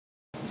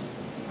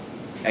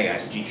Hey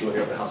guys, Choi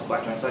here at the House of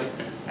Black Side.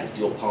 I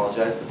do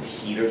apologize, but the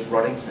heater's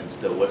running since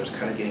the weather's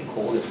kind of getting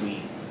cold as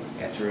we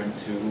enter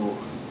into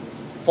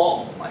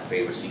fall, my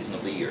favorite season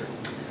of the year.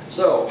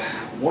 So,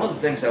 one of the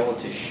things I want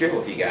to share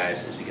with you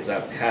guys is because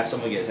I've had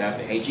some of you guys ask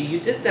me, hey G, you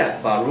did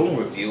that Barung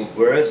review,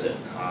 where is it?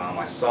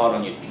 I saw it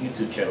on your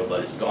YouTube channel, but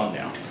it's gone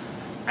now.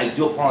 I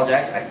do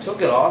apologize, I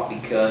took it off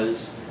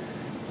because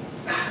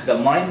the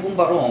Maimbung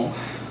Barong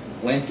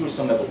went through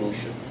some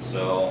evolution,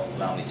 so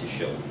allow me to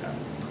show you that.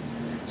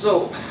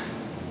 So,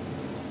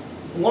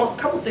 a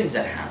couple things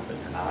that happened.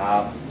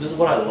 This is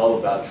what I love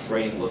about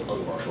training with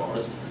other martial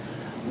artists.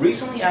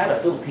 Recently, I had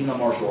a Filipino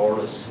martial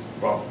artist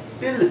from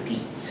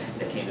Philippines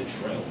that came to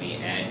train with me,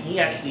 and he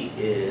actually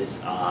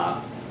is,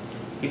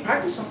 he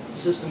practiced some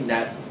system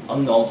that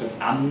unknown to,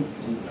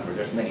 remember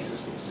there's many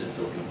systems in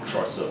Filipino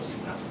martial arts, so it's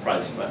not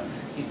surprising, but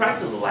he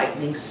practiced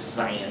lightning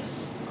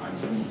science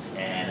underneath,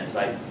 and it's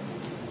like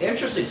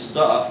interesting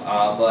stuff,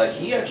 but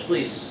he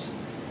actually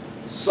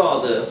saw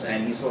this,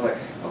 and he's like,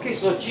 okay,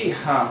 so gee,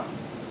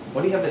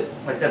 what do you have it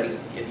like that?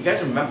 Because if you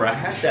guys remember, I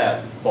had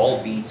that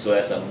ball bead so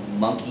as a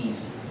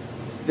monkey's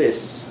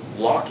fist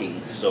locking,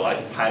 so I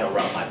could tie it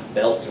around my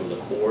belt through the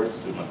cords,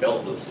 through my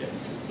belt loops. And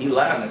he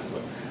laughed and he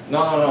says,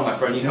 no, my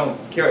friend, you don't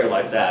carry it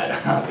like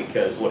that.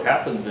 Because what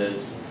happens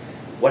is,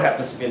 what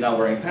happens if you're not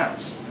wearing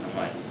pants? And I'm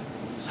like,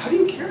 so how do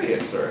you carry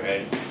it, sir?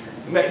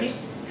 And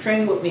he's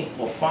trained with me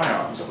for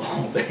firearms of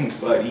all things,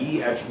 but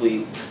he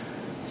actually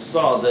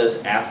saw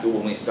this after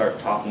when we started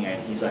talking,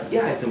 and he's like,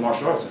 yeah, I do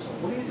martial arts. I was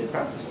like, what do you do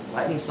practice?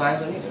 Lightning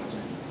signs and anything. I was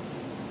like,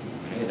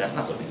 hey, that's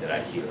not something that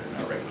I hear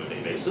on a regular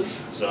day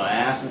basis. So I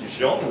asked him to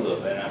show me a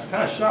little bit, and I was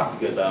kind of shocked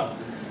because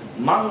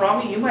Mang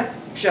Rami, you might,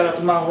 shout out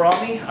to Mang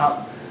Rami.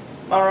 Mang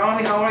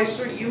Rami, how are you,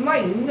 sir? You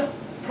might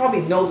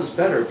probably know this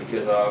better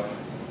because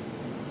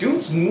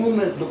dude's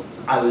movement looked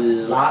a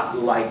lot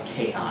like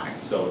K.I.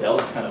 So that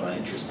was kind of an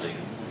interesting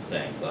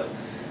thing. But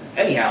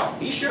anyhow,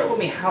 he shared with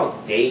me how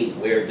they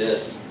wear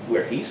this,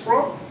 where he's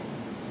from.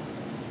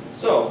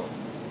 So,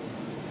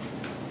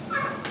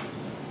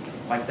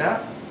 like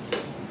that,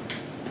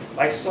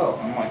 like so.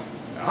 I'm like,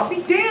 I'll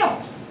be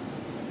damned.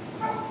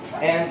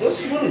 And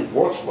this really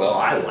works well.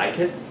 I like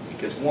it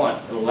because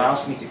one, it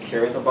allows me to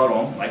carry the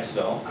barong like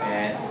so,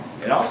 and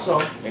it also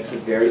makes it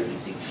very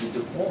easy to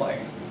deploy.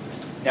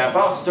 Now, if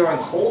I was during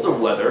colder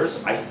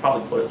weathers, I could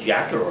probably put a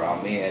jacket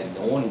around me, and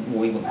no one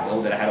will even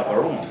know that I had a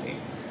barong on me.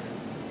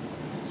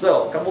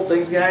 So, a couple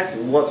things, guys.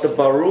 What the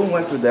Barung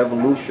went through the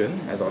evolution,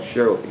 as I'll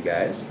share with you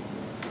guys.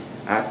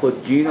 I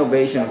put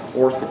G-Innovation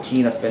Force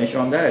Patina finish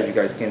on that, as you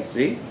guys can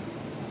see.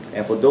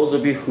 And for those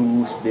of you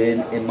who's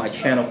been in my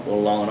channel for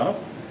long enough,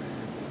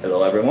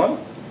 hello everyone.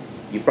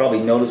 You probably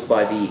noticed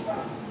by the,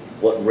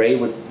 what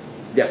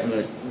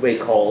Ray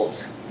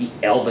calls the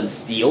Elven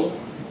Steel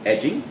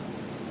edging.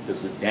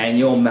 This is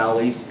Daniel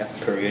O'Malley's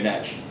Korean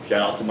edge.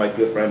 Shout out to my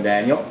good friend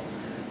Daniel.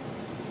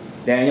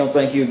 Daniel,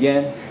 thank you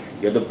again.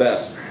 You're the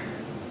best.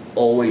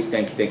 Always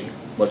thank you,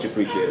 much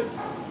appreciated.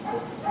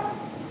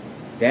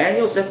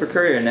 Daniel's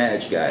Epicurean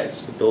edge,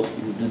 guys, for those of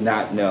you who do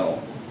not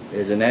know,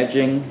 is an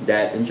edging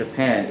that in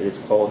Japan it is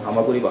called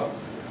hamaguriba,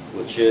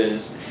 which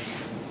is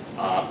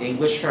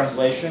English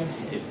translation,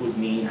 it would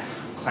mean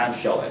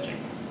clamshell edging.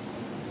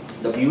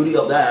 The beauty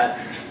of that,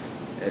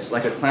 it's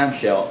like a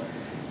clamshell,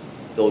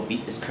 though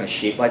it's kind of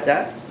shaped like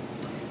that.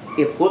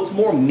 It puts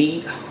more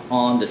meat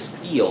on the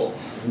steel,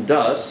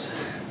 thus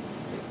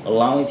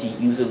allowing to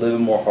use it a little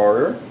bit more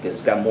harder because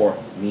it's got more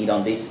meat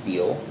on the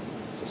steel,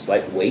 it's a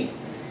slight weight,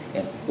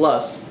 and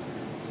plus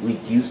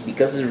reduce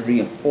because it's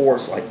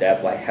reinforced like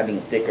that by having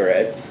a thicker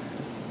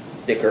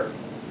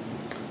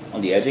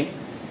on the edging.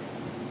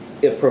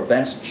 It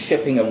prevents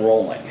chipping and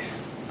rolling.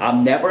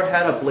 I've never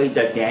had a blade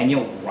that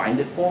Daniel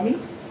grinded for me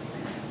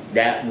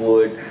that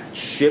would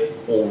chip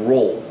or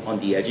roll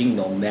on the edging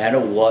no matter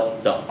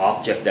what the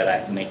object that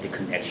I make the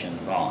connection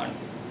on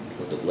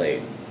with the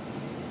blade.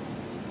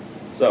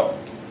 So,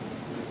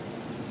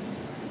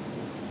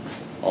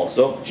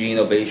 also,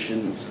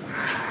 G-Innovation's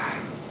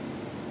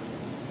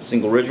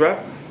single ridge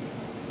wrap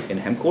in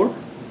hemcore,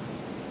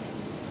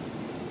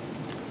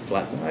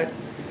 flat side.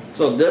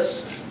 So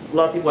this, a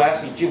lot of people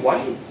ask me, gee,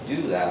 why do you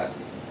do that?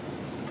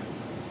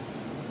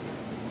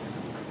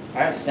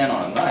 I understand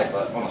on a knife,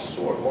 but on a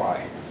sword,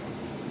 why?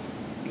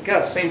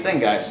 Because same thing,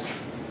 guys.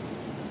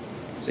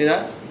 See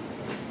that?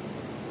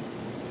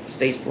 It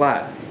stays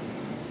flat.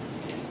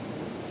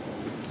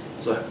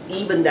 So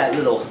even that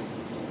little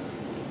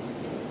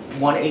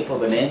 1/8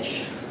 of an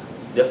inch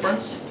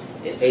difference,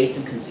 it aids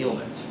in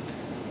concealment.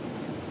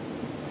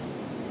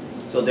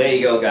 So there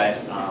you go,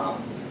 guys.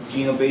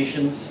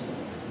 G-Innovations,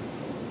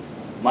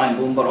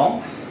 Maimbung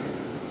Barong,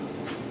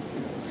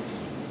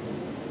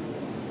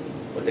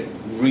 with a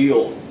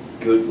real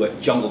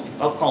good jungle,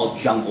 I'll call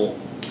it jungle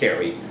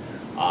carry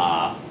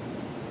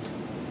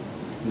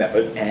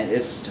method, and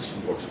it's just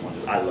works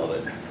wonders. I love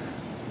it.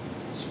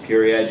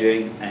 Superior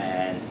edging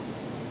and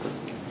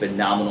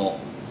phenomenal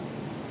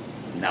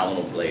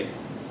blade.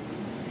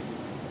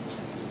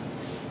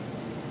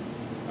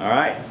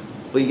 Alright,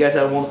 well, you guys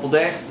have a wonderful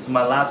day. This is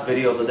my last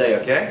video of the day,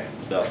 okay?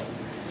 So,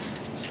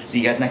 See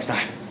you guys next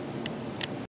time.